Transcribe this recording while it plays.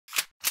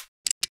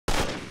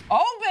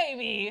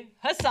baby,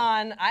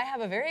 Hassan, I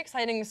have a very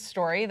exciting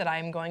story that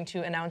I'm going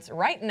to announce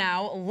right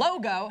now.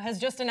 Logo has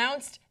just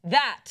announced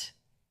that,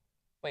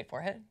 wait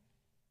for it,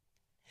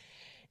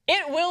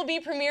 it will be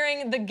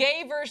premiering the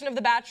gay version of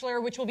The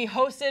Bachelor, which will be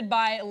hosted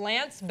by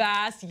Lance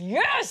Bass.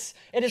 Yes!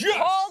 It is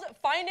called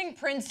Finding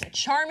Prince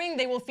Charming.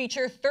 They will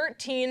feature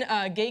 13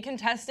 gay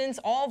contestants,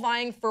 all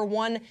vying for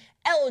one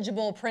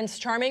eligible Prince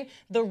Charming.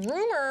 The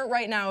rumor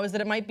right now is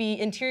that it might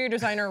be interior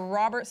designer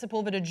Robert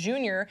Sepúlveda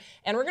Jr.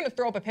 And we're going to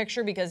throw up a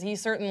picture because he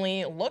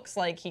certainly looks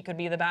like he could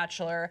be The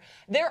Bachelor.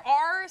 There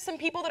are some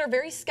people that are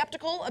very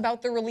skeptical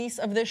about the release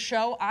of this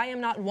show. I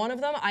am not one of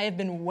them. I have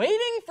been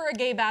waiting for a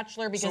gay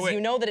Bachelor because you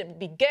know that it would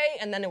be gay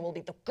and then it will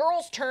be the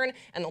girl's turn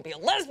and there'll be a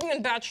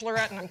lesbian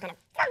Bachelorette and I'm going to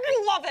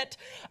fucking love it.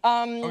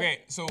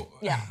 Okay, so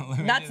yeah,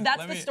 that's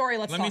the story.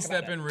 Let's talk about it. Let me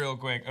step in real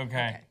quick.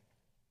 Okay.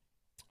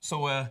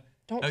 So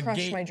don't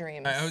crush my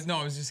dreams.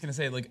 I was just gonna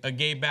say, like, a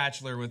gay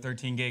Bachelor with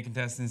 13 gay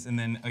contestants and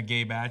then a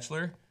gay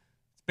Bachelor.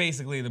 It's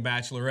basically the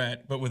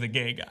Bachelorette, but with a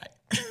gay guy.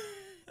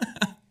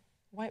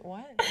 Wait,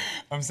 what?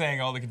 I'm saying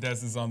all the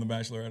contestants on the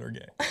Bachelorette are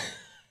gay.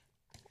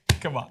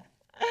 Come on,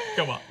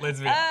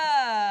 let's be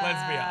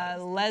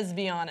honest.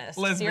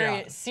 Let's be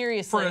honest.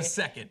 Seriously. For a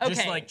second,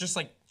 okay. just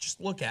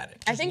look at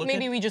it. I think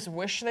maybe we just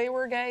wish they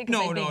were gay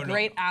because they'd be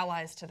great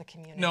allies to the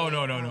community. No.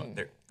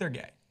 They're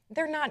gay.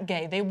 They're not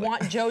gay. They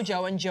want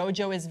JoJo, and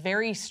JoJo is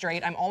very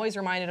straight. I'm always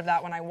reminded of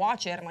that when I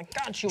watch it. I'm like,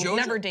 God, she would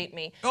never date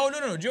me. Oh,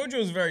 no.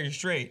 JoJo's very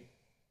straight.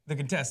 The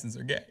contestants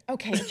are gay.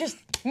 Okay, just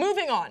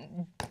moving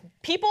on.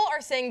 People are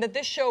saying that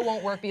this show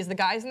won't work because the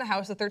guys in the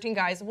house, the 13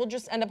 guys, will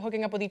just end up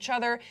hooking up with each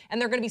other, and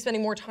they're going to be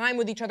spending more time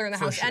with each other in the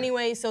house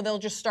anyway, so they'll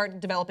just start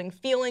developing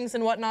feelings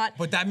and whatnot.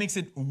 But that makes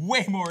it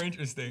way more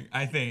interesting,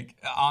 I think.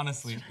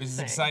 Honestly, it's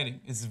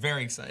exciting. It's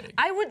very exciting.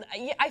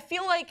 I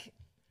feel like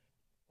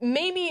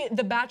maybe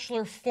the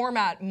Bachelor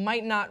format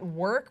might not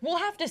work. We'll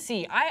have to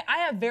see. I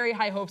have very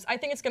high hopes. I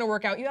think it's going to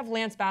work out. You have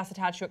Lance Bass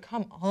attached to it.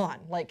 Come on.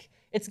 Like,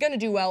 it's going to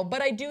do well.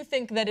 But I do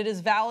think that it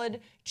is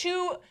valid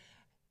to,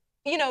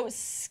 you know,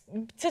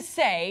 to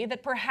say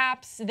that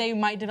perhaps they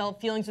might develop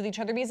feelings with each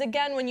other. Because,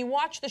 again, when you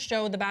watch the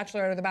show, The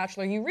Bachelorette or The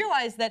Bachelor, you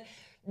realize that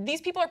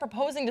these people are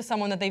proposing to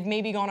someone that they've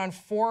maybe gone on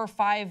 4 or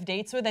 5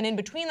 dates with, and in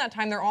between that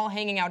time, they're all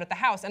hanging out at the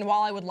house. And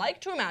while I would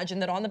like to imagine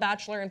that on The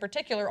Bachelor in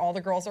particular, all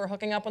the girls are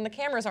hooking up when the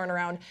cameras aren't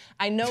around,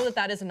 I know that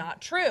that is not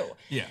true.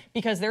 Yeah.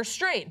 Because they're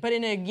straight. But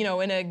in a, you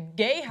know, in a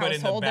gay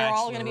household, they're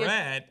all going to be.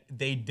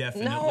 They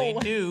definitely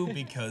do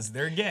because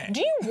they're gay.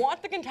 Do you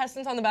want the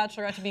contestants on The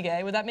Bachelorette to be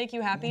gay? Would that make you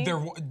happy?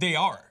 They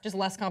are. Just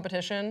less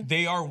competition?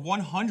 They are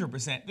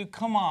 100%. Dude,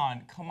 come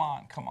on.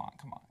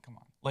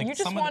 Like, you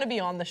just want to be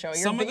on the show.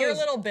 You're a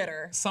little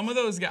bitter. Some of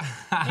those guys.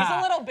 He's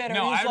a little bitter.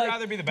 No, I'd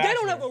rather be the Bachelor. They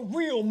don't have a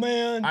real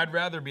man. I'd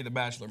rather be the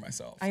Bachelor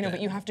myself. I know,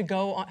 but you have to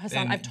go on,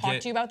 Hassan, I've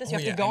talked to you about this. You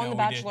have to go on The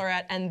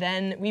Bachelorette, and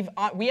then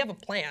we have a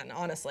plan,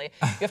 honestly.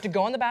 You have to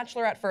go on The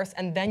Bachelorette first,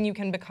 and then you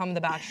can become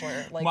the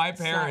Bachelor. Like, my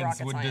parents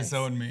would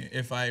disown me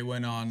if I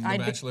went on The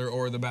Bachelor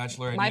or The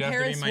Bachelorette. You'd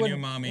have to be my new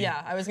mommy.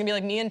 Yeah, I was going to be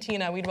like, me and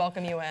Tina, we'd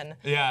welcome you in.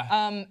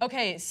 Yeah.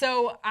 Okay,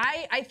 so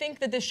I think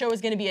that this show is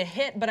going to be a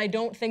hit, but I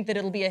don't think that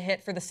it'll be a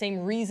hit for the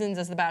same reasons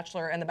as The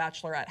Bachelor and The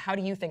Bachelorette. How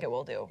do you think it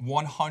will do?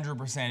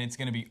 100%. It's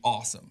going to be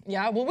awesome.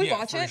 Yeah, will we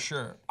watch it? For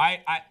sure. I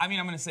mean,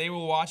 I'm going to say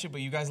we'll watch it,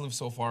 but you guys live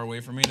so far away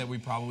from me that we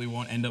probably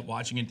won't end up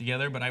watching it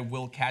together, but I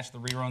will catch the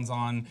reruns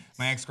on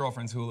my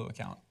ex-girlfriend's Hulu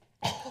account.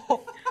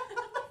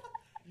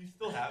 You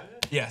still have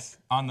it? Yes.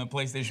 On the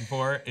PlayStation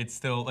 4, it's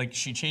still, like,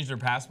 she changed her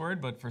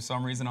password, but for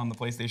some reason on the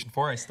PlayStation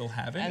 4, I still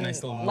have it, and I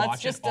still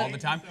watch it all the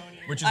time,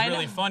 which is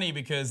really funny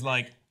because,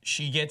 like,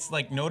 she gets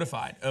like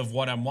notified of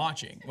what I'm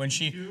watching.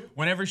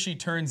 Whenever she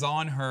turns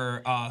on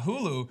her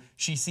Hulu,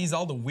 she sees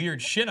all the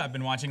weird shit I've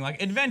been watching,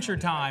 like Adventure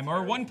Time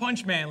or One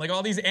Punch Man, like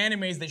all these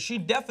animes that she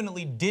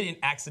definitely didn't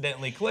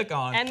accidentally click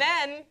on. And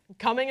then,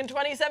 coming in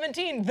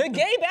 2017, The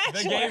Gay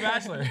Bachelor. The Gay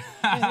Bachelor.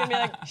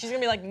 she's gonna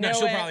be like, no,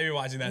 she'll probably be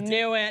watching that too.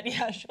 Knew it.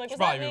 Yeah, she'll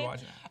probably be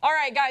watching it. All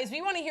right, guys,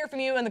 we want to hear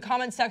from you in the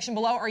comments section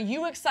below. Are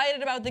you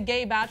excited about The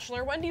Gay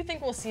Bachelor? When do you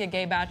think we'll see a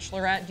Gay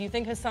Bachelorette? Do you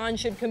think Hassan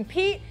should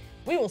compete?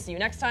 We will see you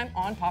next time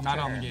on Pop Not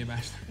on The Gay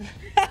Bachelor.